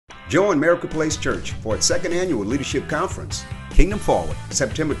Join Miracle Place Church for its second annual Leadership Conference, Kingdom Forward,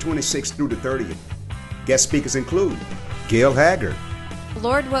 September 26th through the 30th. Guest speakers include Gail Haggard. The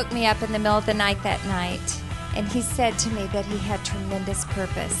Lord woke me up in the middle of the night that night, and He said to me that He had tremendous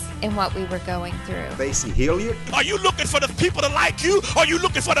purpose in what we were going through. Stacey Hilliard. Are you looking for the people to like you, or are you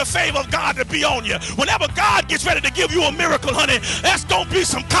looking for the favor of God to be on you? Whenever God gets ready to give you a miracle, honey, that's going to be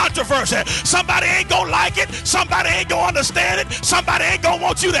some controversy. Somebody ain't going to like it. Somebody ain't going to understand it. Somebody ain't going to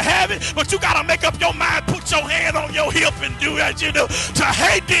want you to have it. But you got to make up your mind, put your hand on your hip and do as you do. To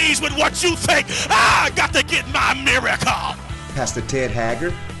Hades with what you think. I got to get my miracle. Pastor Ted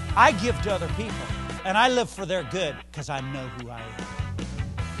Haggard. I give to other people, and I live for their good because I know who I am.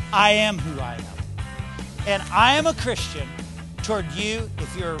 I am who I am. And I am a Christian toward you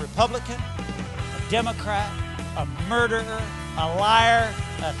if you're a Republican, a Democrat, a murderer, a liar,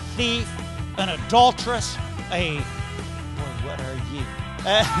 a thief, an adulteress, boy, what are you?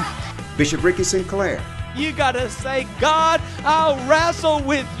 Bishop Ricky Sinclair. You got to say, God, I'll wrestle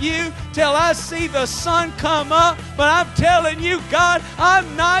with you till I see the sun come up. But I'm telling you, God,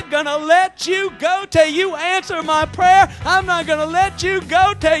 I'm not going to let you go till you answer my prayer. I'm not going to let you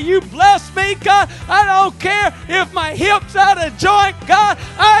go till you bless me, God. I don't care if my hip's out of joint, God.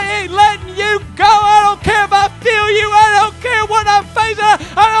 I ain't letting you go. I don't care if I feel you. I don't care what I'm facing.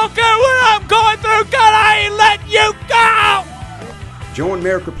 I don't care what I'm going through. God, I ain't letting you go. Join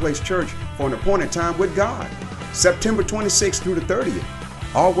Miracle Place Church for an appointed time with God, September 26th through the 30th.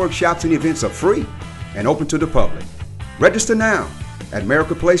 All workshops and events are free and open to the public. Register now at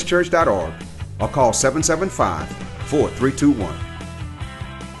miracleplacechurch.org or call 775-4321.